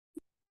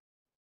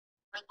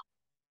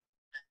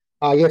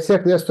Я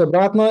всех приветствую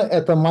обратно.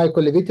 Это Майкл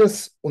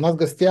Левитис. У нас в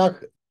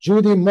гостях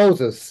Judy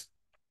Mozes.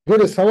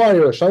 Judy, how are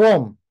you?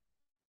 Shalom.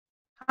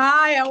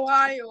 Hi, how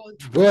are you?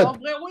 Good.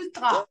 Доброе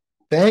утро.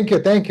 Thank you.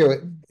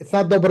 It's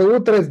not доброе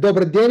утро, it's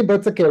добрый день,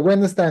 but it's okay. We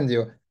understand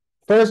you.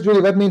 First,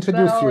 Judy, let me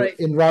introduce you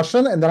in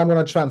Russian, and then I'm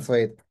going to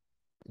translate.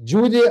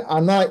 Judy,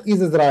 она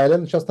из Израиля,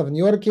 сейчас она в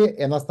Нью-Йорке,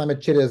 и она с нами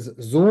через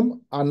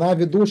Zoom. Она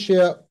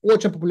ведущая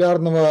очень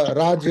популярного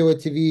радио,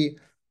 ТВ,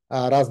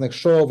 разных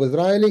шоу в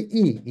Израиле,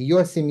 и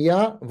ее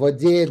семья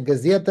владеет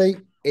газетой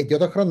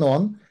Yediot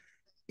Ahranot,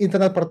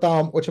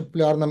 интернет-порталом очень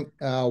популярным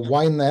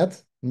Ynet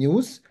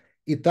News,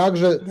 и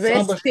также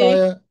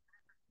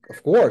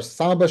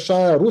самая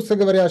большая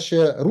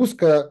русскоговорящая,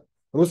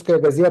 русская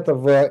газета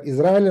в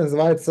Израиле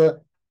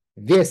называется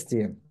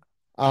 «Вести».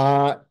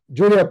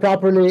 Julia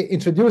properly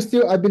introduced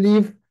you, I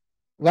believe.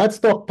 Let's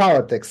talk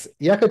politics.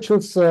 Я хочу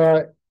с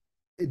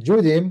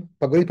Judy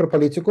поговорить про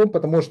политику,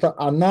 потому что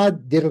она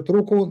держит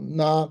руку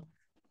на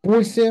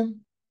пульсе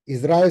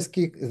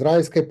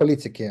израильской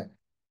политики.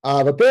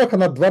 Во-первых,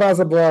 она 2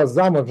 раза была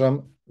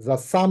замужем за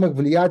самых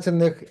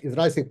влиятельных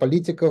израильских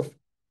политиков,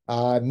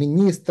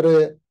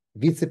 министры,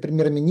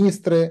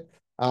 вице-премьер-министры,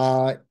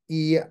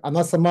 и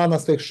она сама на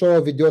своих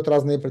шоу ведет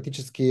разные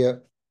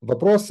политические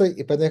вопросы,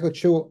 и поэтому я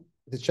хочу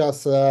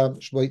сейчас,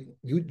 чтобы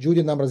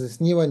Judy нам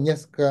разъяснила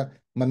несколько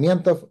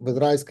моментов в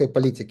израильской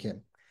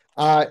политике.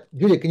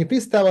 Judy, can you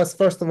please tell us,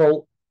 first of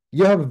all,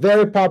 you have a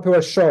very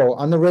popular show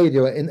on the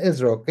radio in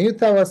Israel. Can you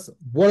tell us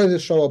what is the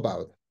show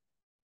about?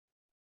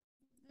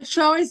 The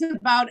show is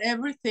about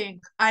everything.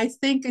 I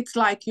think it's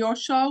like your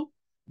show.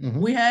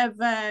 Mm-hmm. We have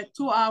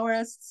 2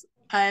 hours.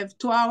 I have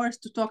 2 hours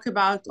to talk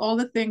about all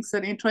the things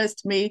that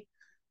interest me: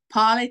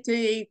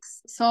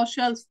 politics,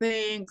 social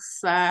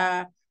things,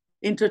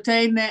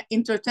 entertainment,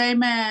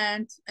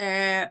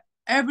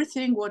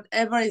 everything,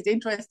 whatever is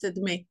interested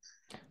me.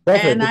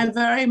 Perfect. And I'm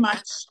very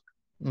much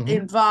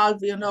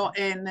involved, in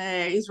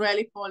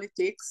Israeli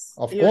politics.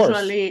 Of course.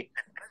 Usually,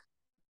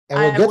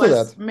 I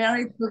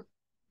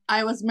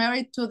was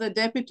married to the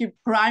deputy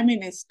prime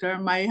minister.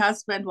 My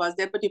husband was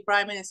deputy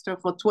prime minister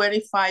for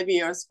 25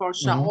 years for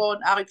Sharon,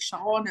 Arik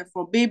Sharon, and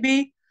for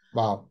Bibi.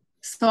 Wow.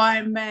 So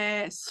I'm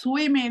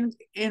swimming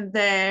in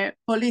the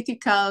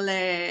political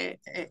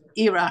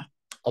era.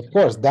 Of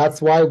course,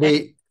 that's why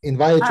we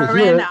invited you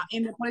here.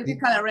 In the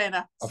political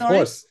arena. Of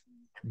course.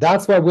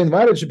 That's why we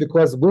invited you,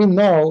 because we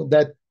know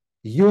that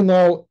you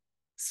know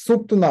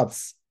soup to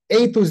nuts,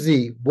 A to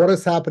Z, what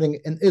is happening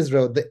in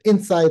Israel, the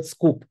inside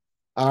scoop.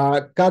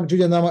 Как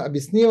Judy нам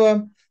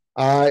объяснила,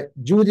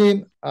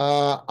 Judy,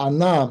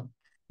 она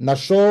на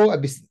шоу,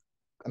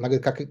 она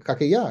говорит,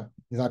 как и я,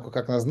 не знаю,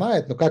 как она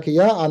знает, но как и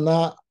я,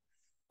 она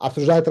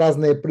обсуждает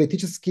разные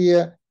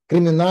политические,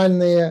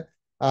 криминальные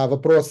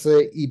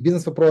вопросы и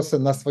бизнес-вопросы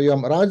на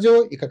своем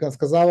радио, и, как она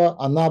сказала,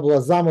 она была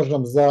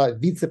замужем за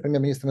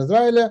вице-премьер-министром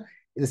Израиля,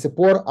 и до сих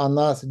пор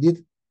она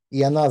сидит,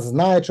 и она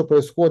знает, что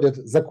происходит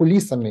за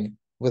кулисами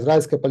в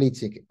израильской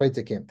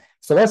политике.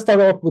 So let's start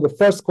off with the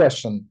first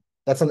question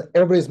that's on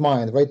everybody's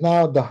mind. Right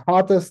now, the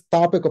hottest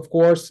topic, of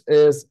course,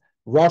 is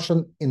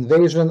Russian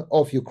invasion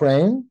of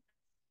Ukraine.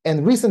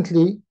 And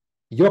recently,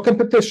 your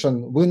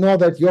competition, we know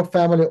that your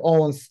family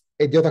owns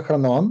Yediot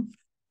Ahranot,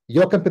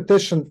 your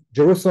competition,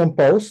 Jerusalem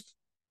Post,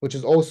 which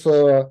is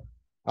also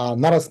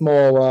not a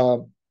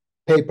small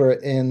paper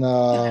in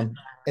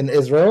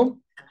Israel.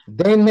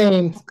 They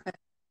named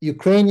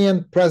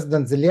Ukrainian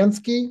President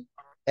Zelensky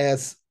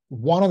as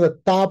one of the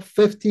top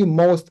 50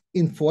 most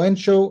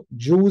influential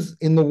Jews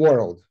in the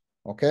world,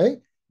 okay?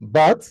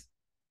 But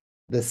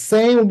the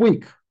same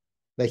week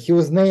that he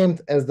was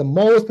named as the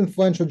most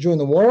influential Jew in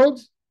the world,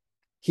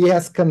 he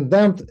has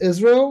condemned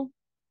Israel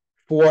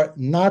for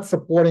not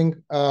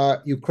supporting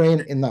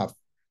Ukraine enough.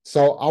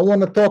 So I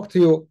want to talk to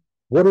you.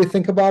 What do you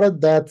think about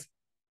it? That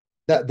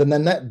the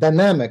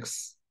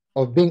dynamics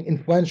of being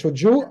influential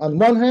Jew on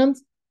one hand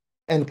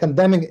and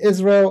condemning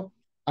Israel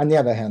on the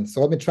other hand.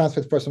 So let me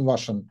translate first in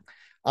Russian.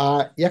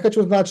 Я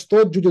хочу знать,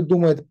 что Judy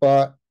думает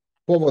по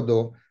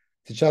поводу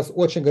сейчас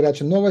очень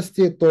горячей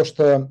новости, то,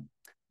 что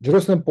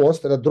Jerusalem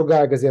Post, это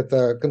другая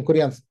газета,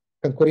 конкурент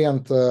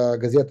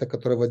газеты,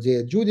 которая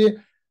владеет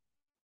Judy,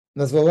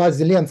 назвала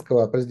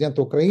Зеленского,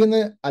 президента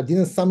Украины,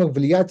 один из самых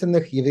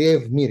влиятельных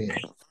евреев в мире.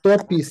 В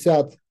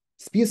топ-50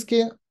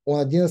 списке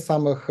он один из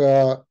самых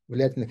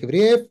влиятельных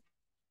евреев,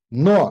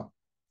 но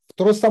в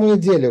ту же самую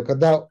неделю,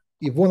 когда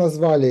его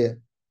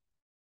назвали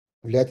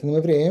влиятельным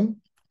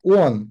евреем,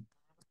 он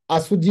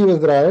осудил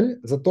Израиль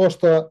за то,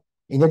 что,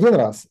 и не один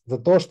раз, за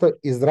то, что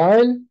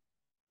Израиль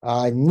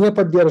не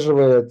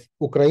поддерживает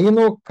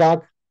Украину,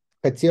 как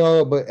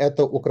хотела бы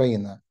это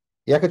Украина.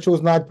 Я хочу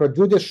узнать про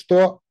Judy,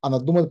 что она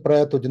думает про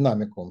эту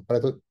динамику,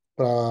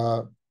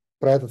 про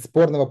этот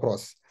спорный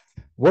вопрос.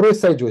 What do you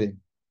say, Judy?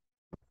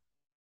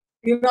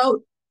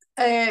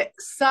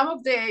 Some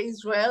of the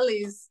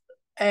Israelis,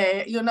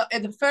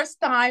 at the first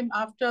time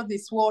after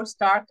this war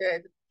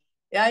started,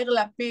 Yair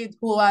Lapid,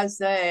 who was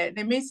the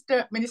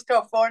Minister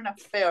of Foreign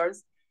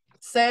Affairs,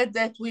 said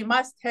that we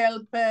must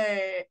help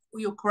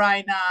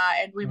Ukraine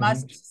and we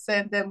must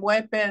send them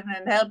weapons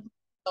and help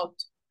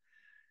out.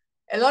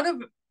 a lot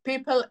of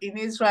people in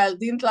Israel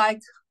didn't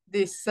like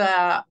this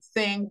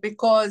thing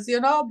because,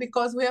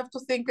 because we have to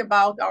think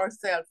about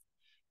ourselves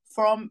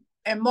from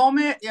a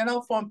moment,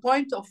 from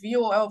point of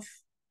view of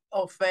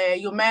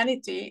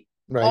humanity.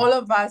 Right. All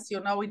of us,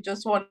 we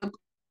just want to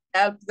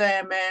help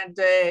them, and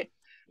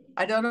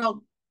I don't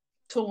know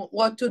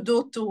what to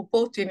do to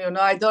Putin.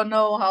 I don't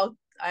know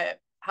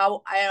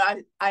how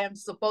I am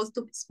supposed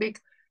to speak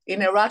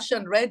in a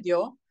Russian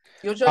radio.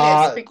 Usually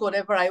I speak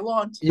whatever I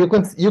want. You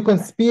can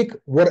speak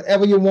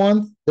whatever you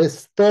want.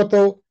 There's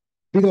total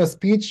freedom of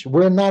speech.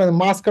 We're not in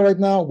Moscow right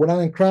now. We're not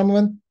in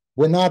Kremlin.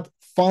 We're not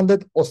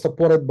funded or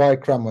supported by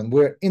Kremlin.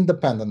 We're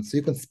independent. So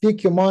you can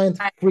speak your mind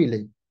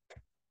freely.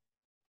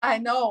 I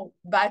know,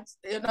 but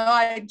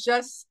I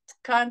just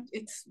can't.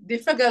 It's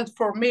difficult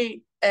for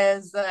me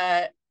as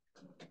a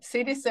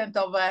citizen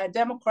of a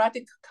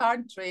democratic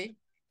country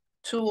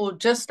to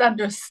just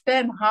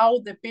understand how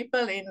the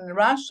people in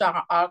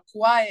Russia are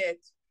quiet,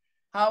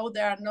 how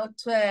they are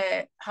not,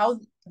 how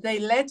they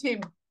let him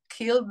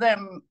kill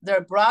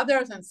their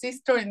brothers and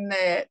sisters in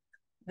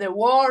the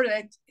war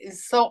that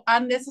is so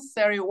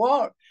unnecessary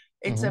war.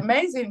 It's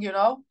amazing,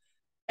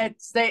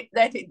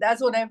 that he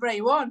does whatever he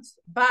wants.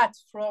 But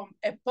from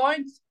a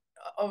point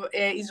of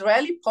an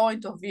Israeli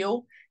point of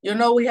view, we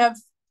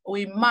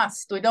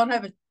don't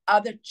have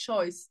other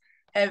choice,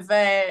 have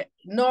a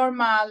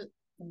normal,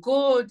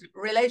 good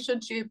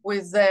relationship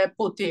with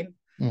Putin.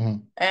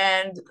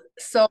 And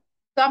so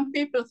some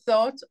people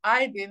thought,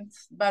 I didn't,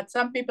 but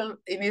some people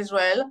in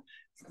Israel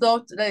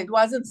thought that it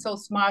wasn't so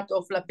smart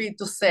of Lapid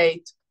to say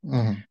it.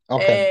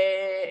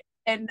 Okay.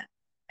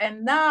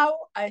 And now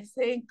I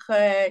think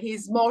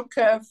he's more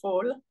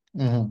careful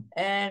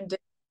and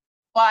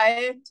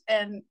quiet,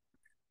 and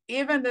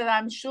even that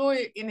I'm sure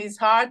in his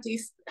heart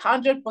he's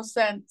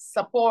 100%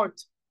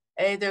 support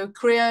the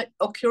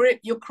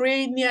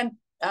Ukrainian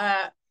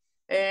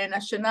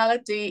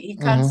nationality. He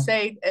can't say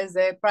it as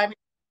a prime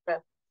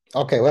minister.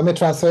 Okay, let me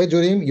translate,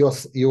 Judy.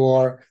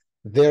 Your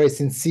very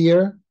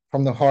sincere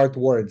from the heart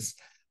words.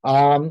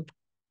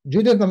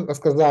 Judy нам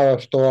сказала,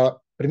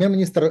 что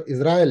премьер-министр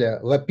Израиля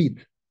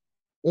Лапид,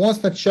 он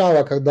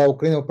сначала, когда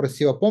Украина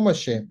попросила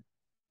помощи,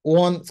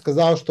 он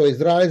сказал, что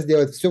Израиль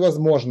сделает все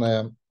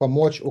возможное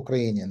помочь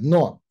Украине.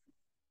 Но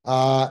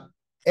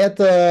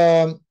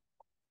это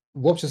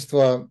в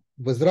общество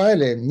в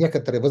Израиле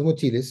некоторые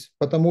возмутились,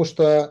 потому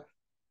что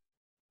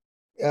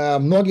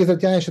многие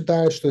израильтяне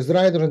считают, что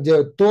Израиль должен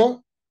делать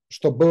то,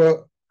 что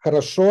было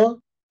хорошо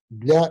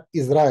для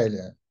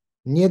Израиля.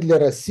 Не для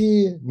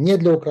России, не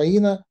для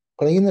Украины,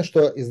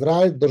 что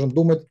Израиль должен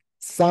думать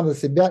сам за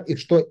себя и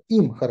что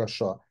им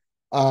хорошо.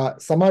 А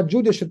сама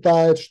Джуди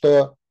считает,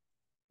 что,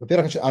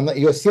 во-первых,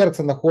 ее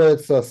сердце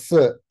находится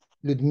с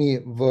людьми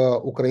в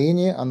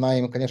Украине, она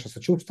им, конечно,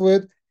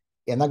 сочувствует,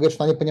 и она говорит,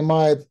 что она не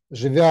понимает,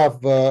 живя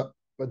в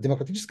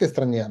демократической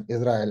стране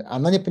Израиль,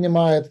 она не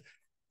понимает,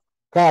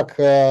 как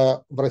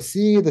в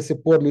России до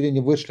сих пор люди не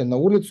вышли на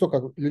улицу,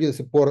 как люди до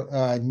сих пор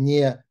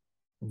не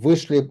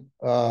вышли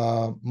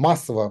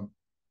массово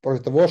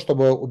против того,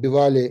 чтобы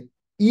убивали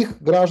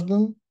их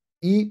граждан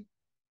и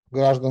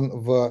граждан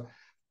в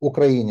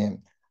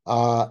Украине.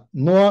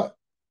 Но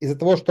из-за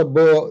того, что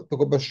был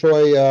такой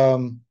большой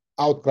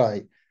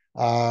outcry,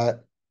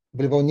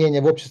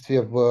 волнение в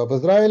обществе в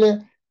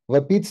Израиле,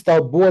 Лапид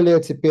стал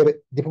более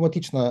теперь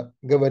дипломатично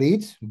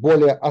говорить,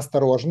 более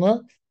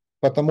осторожно,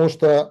 потому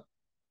что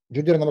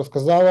Джуди нам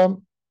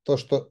рассказала то,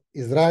 что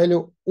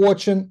Израилю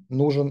очень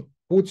нужен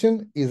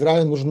Путин,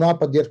 Израилю нужна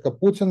поддержка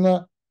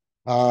Путина,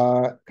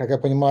 как я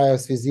понимаю,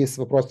 в связи с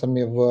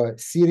вопросами в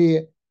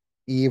Сирии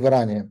и в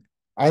Иране.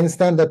 I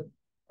understand that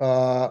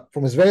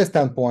from Israeli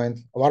standpoint,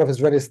 a lot of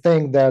Israelis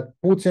think that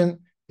Putin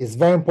is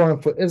very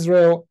important for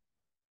Israel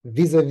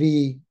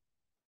vis-a-vis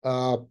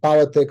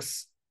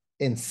politics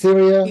in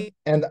Syria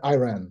and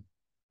Iran.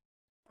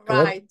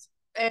 Right.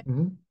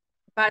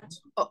 But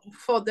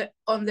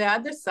on the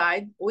other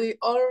side, we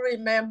all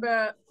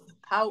remember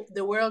how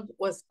the world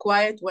was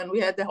quiet when we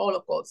had the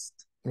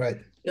Holocaust. Right.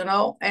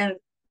 And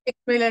 6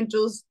 million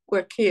Jews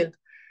were killed.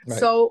 Right.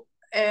 So,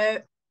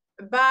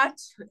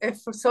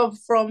 so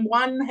from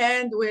one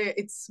hand,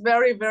 it's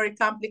very, very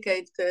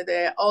complicated,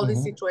 all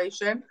this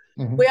situation.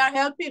 We are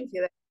helping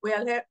them.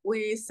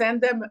 We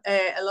send them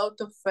a lot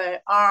of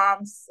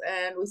arms,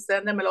 and we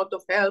send them a lot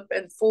of help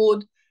and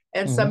food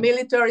and some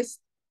military.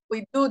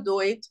 We do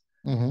it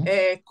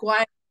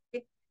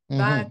quietly,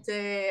 but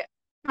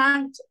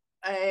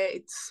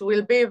it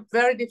will be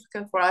very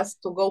difficult for us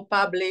to go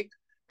public,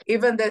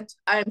 even that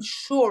I'm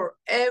sure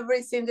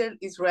every single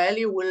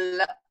Israeli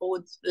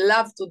would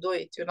love to do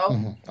it,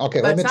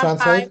 Okay, let me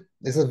translate.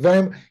 This is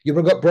you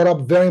brought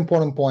up very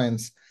important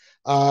points.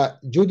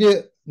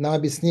 Judy нам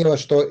объяснила,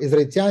 что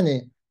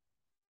израильтяне,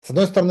 с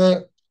одной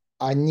стороны,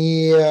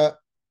 они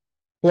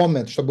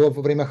помнят, что было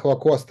во время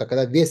Холокоста,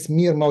 когда весь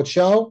мир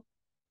молчал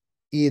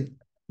и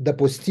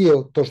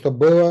допустил то, что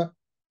было,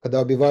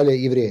 когда убивали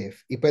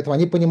евреев. И поэтому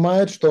они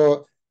понимают,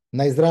 что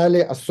на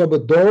Израиле особый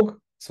долг,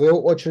 в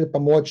свою очередь,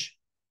 помочь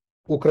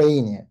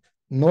Украине.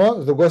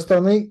 Но, с другой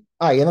стороны,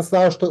 я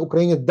сказала, что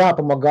Украине, да,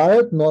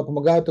 помогают, но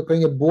помогают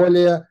Украине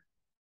более,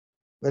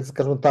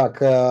 скажем так,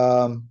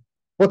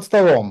 под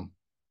столом.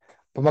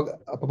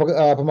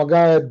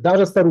 Помогают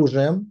даже с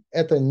оружием.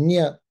 Это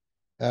не,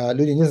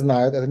 люди не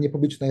знают, это не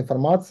публичная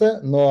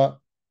информация, но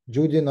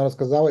Джуди нам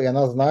рассказала, и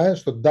она знает,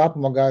 что да,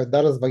 помогают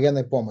даже с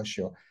военной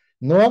помощью.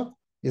 Но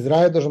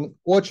Израиль должен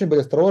очень быть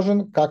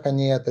осторожен, как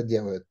они это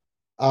делают.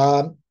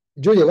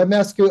 Judy, let me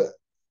ask you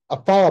a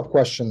follow-up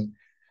question.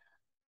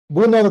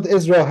 We know that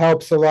Israel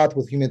helps a lot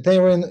with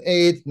humanitarian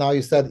aid. Now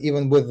you said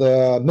even with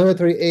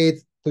military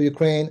aid to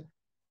Ukraine.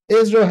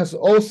 Israel has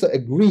also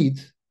agreed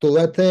to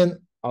let in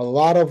a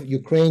lot of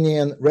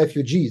Ukrainian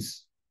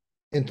refugees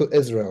into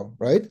Israel,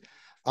 right?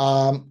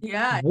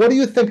 Yeah. What do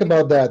you think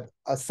about that?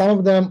 Some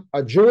of them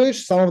are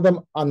Jewish, some of them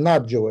are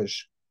not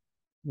Jewish.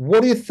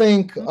 What do you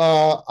think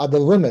are the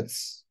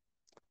limits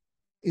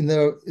in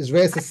the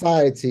Israeli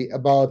society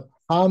about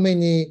how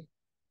many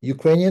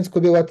Ukrainians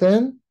could be let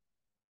in,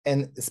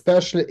 and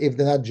especially if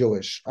they're not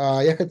Jewish?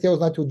 Я хотел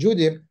узнать у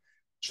Джуди,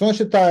 что он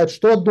считает,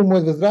 что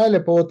думает в Израиле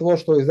по поводу того,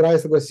 что Израиль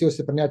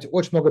согласился принять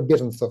очень много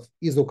беженцев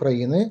из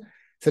Украины,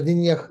 среди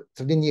них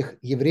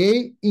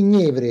евреи и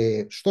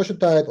неевреи. Что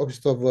считает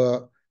общество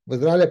в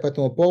Израиле по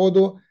этому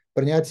поводу,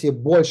 принятие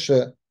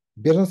больше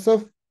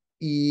беженцев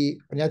и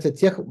принятие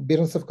тех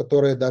беженцев,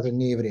 которые даже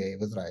не евреи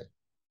в Израиле?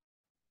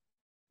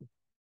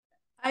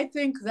 I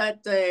think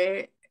that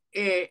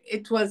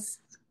it was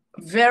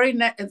very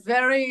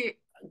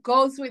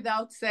goes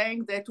without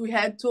saying that we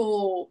had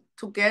to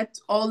get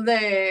all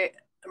the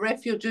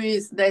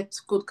refugees that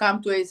could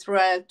come to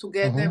Israel, to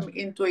get them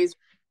into Israel.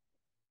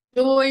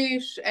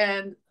 Jewish,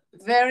 and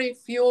very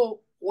few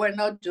were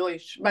not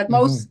Jewish, but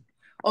most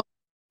of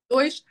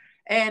Jewish.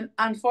 And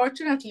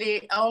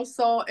unfortunately,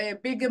 also a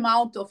big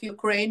amount of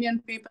Ukrainian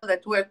people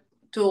that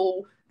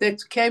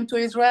came to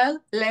Israel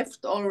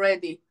left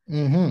already.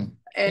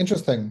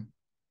 Interesting.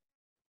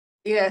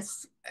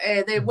 Yes,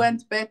 they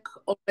went back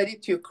already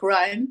to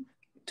Ukraine,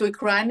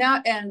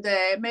 and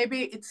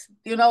maybe it's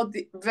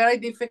very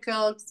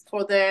difficult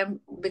for them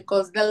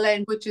because the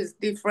language is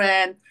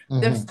different,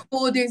 the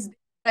food is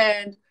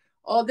different,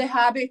 all the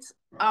habits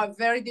are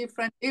very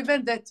different.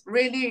 Even that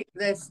really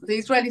the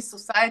Israeli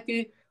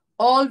society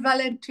all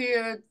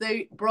volunteered.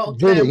 They brought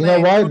Judy, them. you know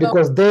why?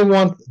 Because they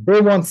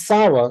want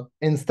sour,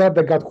 instead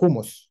they got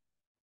hummus.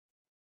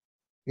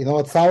 You know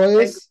what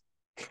sour is?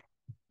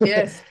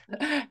 Yes.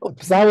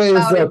 Sour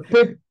is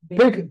pig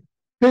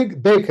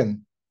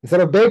bacon.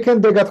 Instead of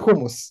bacon, they got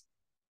hummus.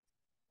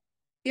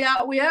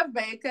 Yeah, we have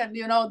bacon.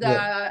 There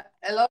are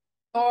a lot of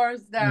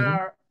stores that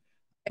are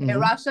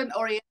Russian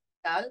oriented,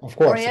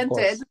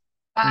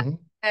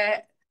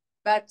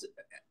 but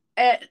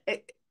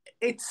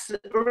it's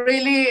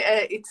really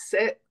it's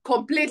a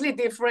completely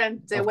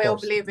different way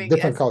of living.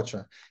 Different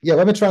culture. Yeah,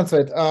 let me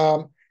translate.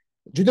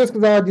 Judy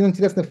сказала один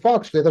интересный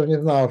факт, что я даже не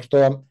знал,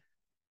 что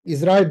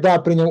Израиль, да,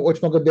 принял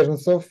очень много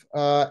беженцев.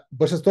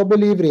 Большинство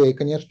были евреи,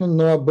 конечно,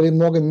 но были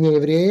много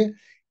неевреи.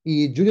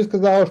 И Джуди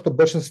сказала, что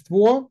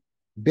большинство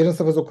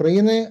беженцев из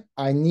Украины,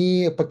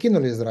 они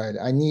покинули Израиль.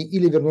 Они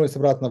или вернулись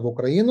обратно в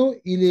Украину,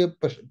 или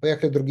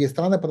поехали в другие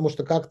страны, потому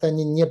что как-то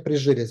они не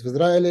прижились. В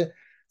Израиле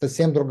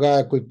совсем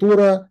другая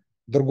культура,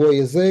 другой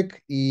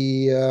язык.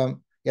 И я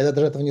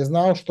даже этого не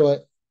знал,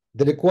 что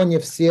далеко не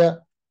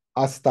все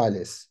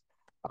остались.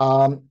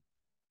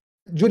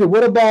 Judy,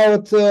 what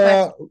about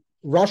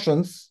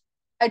Russians?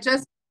 I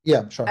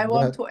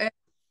want to add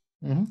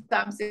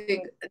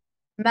something.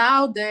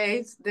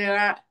 Nowadays, there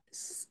are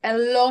a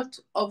lot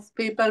of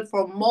people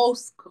from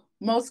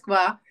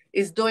Moscow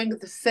is doing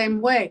the same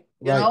way.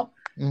 You know,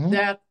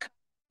 they're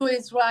to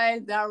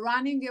Israel. They're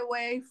running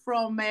away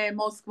from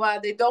Moscow.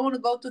 They don't want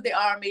to go to the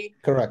army.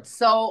 Correct.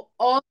 So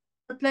all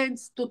the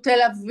planes to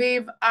Tel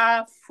Aviv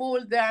are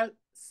full. They're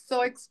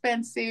so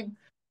expensive,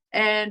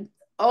 and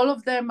all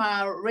of them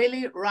are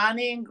really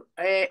running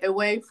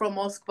away from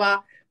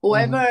Moscow.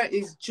 Whoever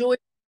is Jewish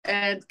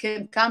and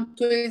can come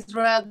to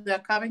Israel, they're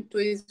coming to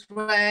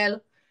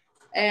Israel.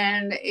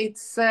 And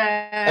it's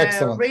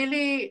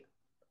really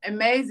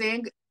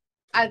amazing.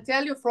 I'll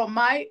tell you from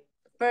my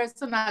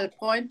personal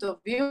point of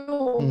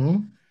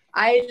view,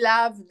 I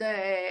love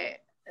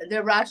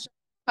the Russian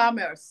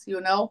commerce,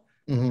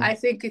 I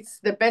think it's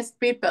the best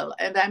people,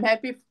 and I'm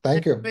happy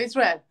for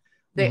Israel.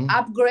 They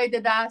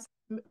upgraded us.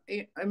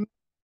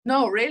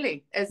 No,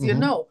 really, as you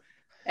know.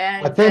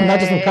 And I think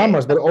not just in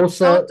commerce, but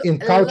also in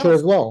culture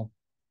as well.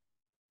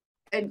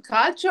 In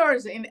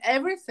cultures, in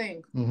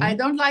everything. I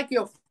don't like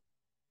your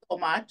so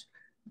much,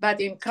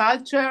 but in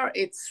culture,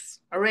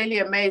 it's really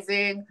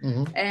amazing.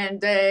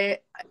 And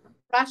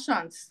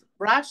Russians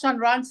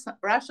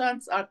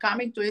are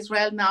coming to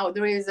Israel now.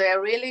 There is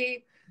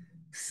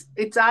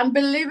it's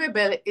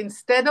unbelievable.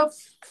 Instead of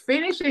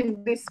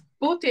finishing this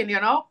Putin, they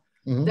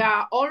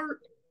are all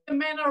the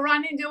men are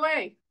running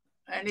away.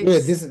 And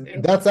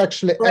that's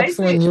actually crazy.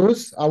 Excellent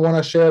news. I want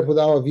to share it with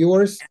our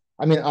viewers.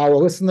 I mean, our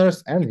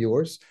listeners and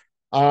viewers.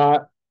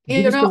 A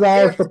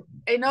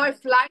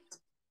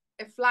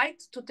flight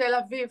to Tel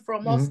Aviv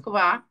from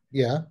Moscow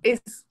is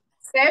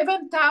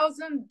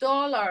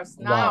 $7,000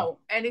 now,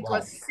 and it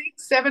was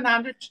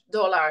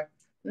 $600-700.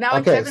 Now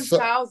it's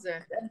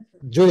 7,000.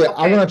 Judy,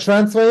 I'm going to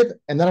translate,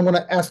 and then I'm going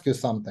to ask you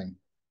something,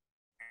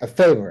 a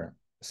favor.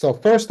 So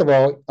first of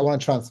all, I want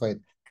to translate.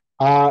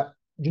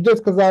 Judy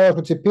сказала,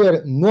 что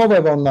теперь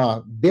новая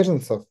волна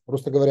беженцев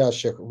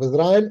русскоговорящих в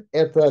Израиль –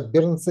 это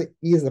беженцы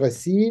из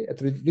России,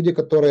 это люди,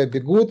 которые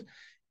бегут,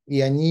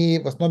 и они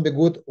в основном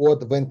бегут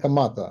от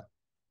военкомата,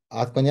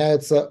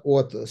 отклоняются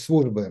от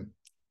службы.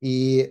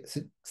 И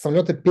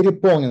самолеты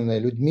переполнены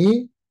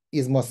людьми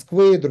из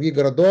Москвы и других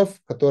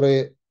городов,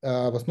 которые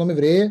в основном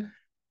евреи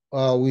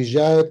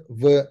уезжают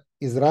в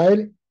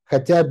Израиль,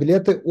 хотя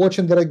билеты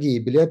очень дорогие,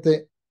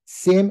 билеты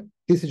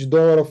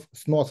 $7,000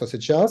 сноса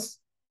сейчас,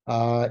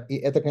 и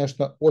это,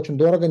 конечно, очень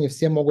дорого, не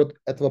все могут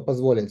этого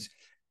позволить.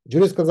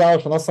 Джуди сказала,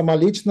 что она сама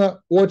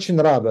лично очень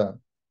рада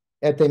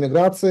этой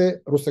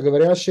иммиграции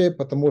русскоговорящей,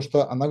 потому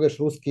что она говорит,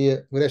 что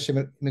русские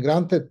говорящие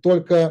иммигранты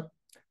только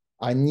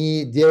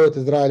они делают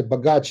Израиль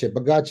богаче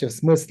в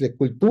смысле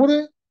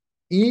культуры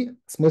и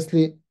в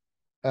смысле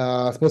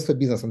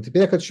бизнеса. Но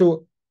теперь я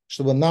хочу,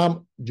 чтобы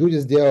нам, Judy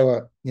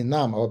сделала, не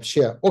нам, а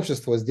вообще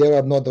обществу сделало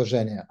одно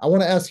одолжение. I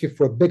want to ask you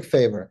for a big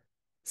favor.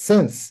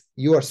 Since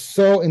you are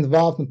so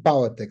involved in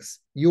politics,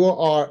 you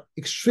are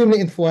extremely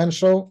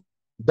influential.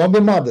 Don't be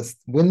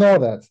modest. We know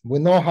that. We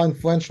know how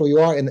influential you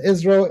are in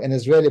Israel and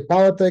Israeli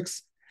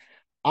politics.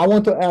 I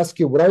want to ask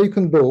you whatever you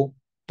can do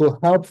to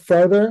help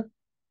further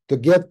to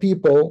get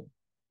people,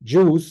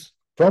 Jews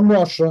from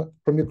Russia,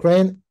 from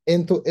Ukraine,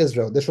 into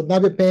Israel. They should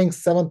not be paying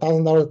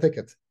 $7,000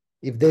 ticket.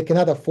 If they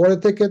cannot afford a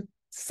ticket,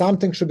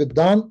 something should be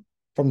done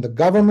from the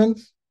government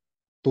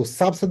to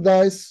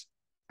subsidize,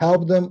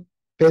 help them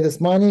pay this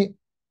money.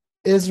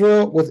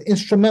 Israel was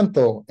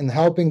instrumental in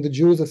helping the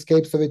Jews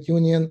escape Soviet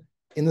Union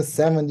in the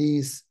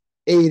 70s,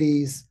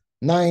 80s,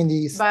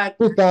 90s, but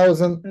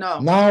 2000. No.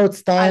 Now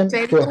it's time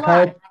to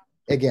help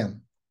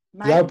again.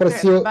 Я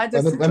попросил,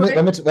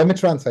 let me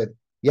translate.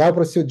 Я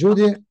попросил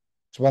Judy,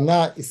 чтобы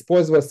она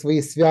использовала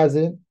свои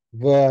связи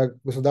в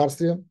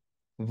государстве,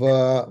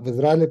 в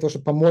Израиле, для того,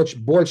 чтобы помочь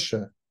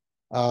больше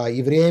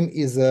евреям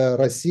из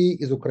России,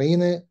 из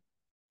Украины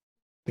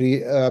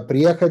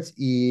приехать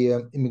и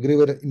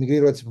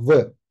эмигрировать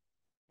в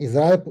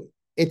Израиль.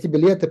 Эти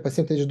билеты по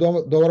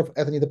 $7,000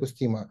 это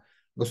недопустимо.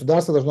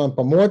 Государство должно им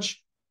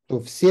помочь,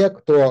 чтобы все,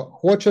 кто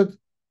хочет,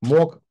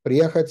 мог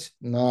приехать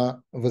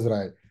в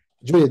Израиль.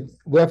 Judy,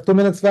 we have 2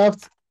 minutes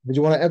left. Did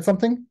you want to add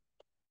something?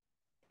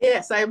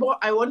 Yes, I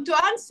want to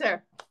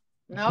answer.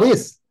 No?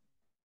 Please.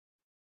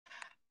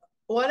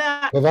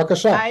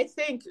 I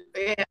think,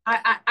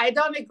 I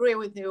don't agree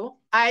with you.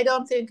 I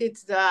don't think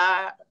it's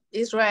the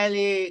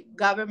Israeli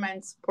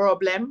government's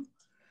problem,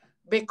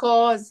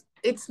 because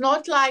it's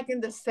not like in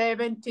the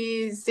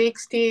 70s,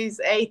 60s,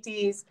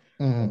 80s,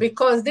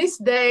 because these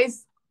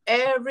days,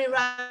 every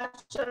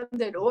Russian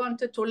that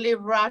wanted to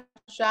leave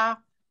Russia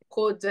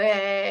could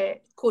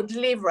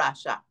leave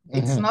Russia.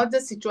 It's not the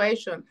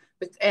situation,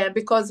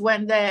 because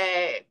when the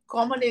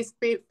communist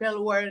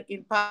people were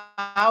in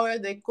power,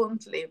 they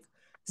couldn't leave.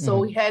 So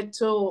we had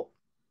to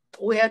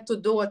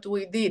do what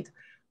we did.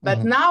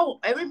 But now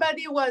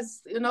everybody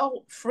was,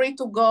 free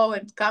to go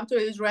and come to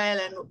Israel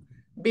and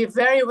be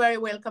very, very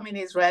welcome in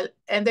Israel,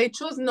 and they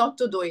choose not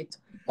to do it.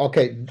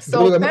 Okay,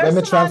 so let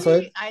me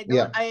translate.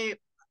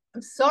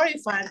 I'm sorry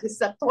if I'm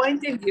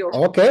disappointing you.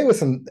 Okay,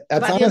 listen,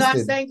 that's but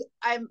honesty.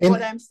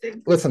 What I'm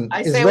saying. Listen,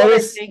 I say what I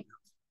think.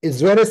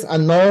 Israelis are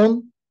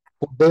known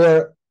for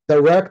their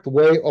direct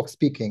way of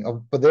speaking,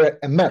 for their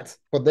emet,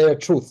 for their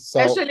truth.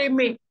 So, especially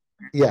me.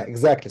 Yeah,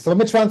 exactly. So let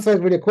me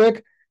translate really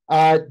quick.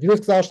 Judy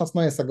сказала, что она с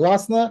мной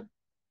согласна.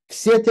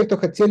 Все те, кто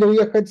хотели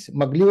уехать,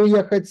 могли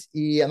уехать,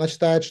 и она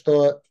считает,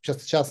 что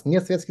сейчас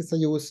не Советский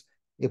Союз,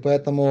 и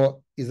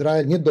поэтому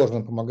Израиль не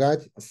должен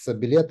помогать с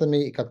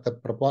билетами и как-то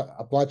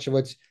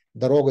оплачивать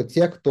дорогу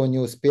тех, кто не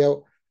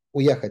успел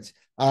уехать.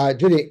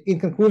 Judy, in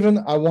conclusion,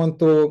 I want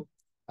to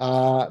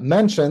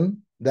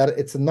mention that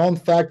it's a known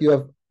fact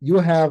you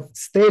have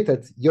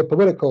stated your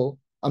political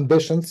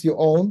ambitions, your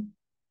own.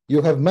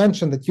 You have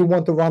mentioned that you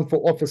want to run for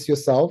office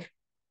yourself,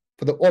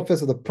 for the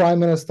office of the Prime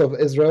Minister of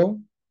Israel.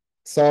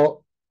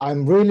 So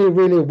I'm really,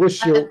 really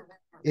wish you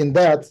in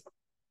that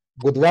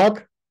good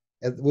luck.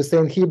 As we say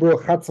in Hebrew,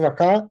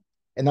 Hatzlacha,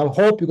 and I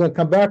hope you're going to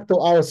come back to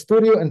our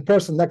studio in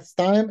person next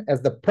time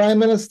as the Prime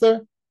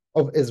Minister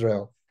of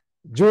Israel.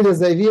 Judy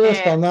заявила,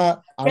 что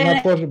она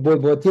тоже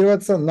будет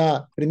баллотироваться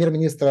на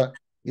премьер-министра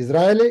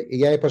Израиля, и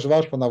я ей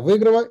пожелал, чтобы она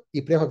выиграла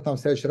и приехала к нам в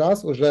следующий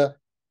раз уже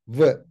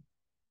в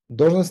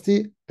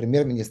должности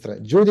премьер-министра.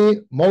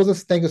 Judy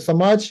Mozes, thank you so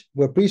much.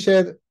 We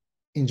appreciate it.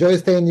 Enjoy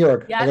staying in New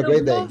York. Have a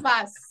great day.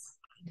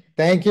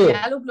 Thank you.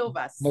 Я люблю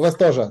вас. Мы вас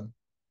тоже.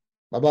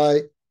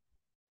 Bye-bye.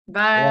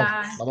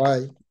 Bye.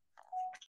 Bye-bye.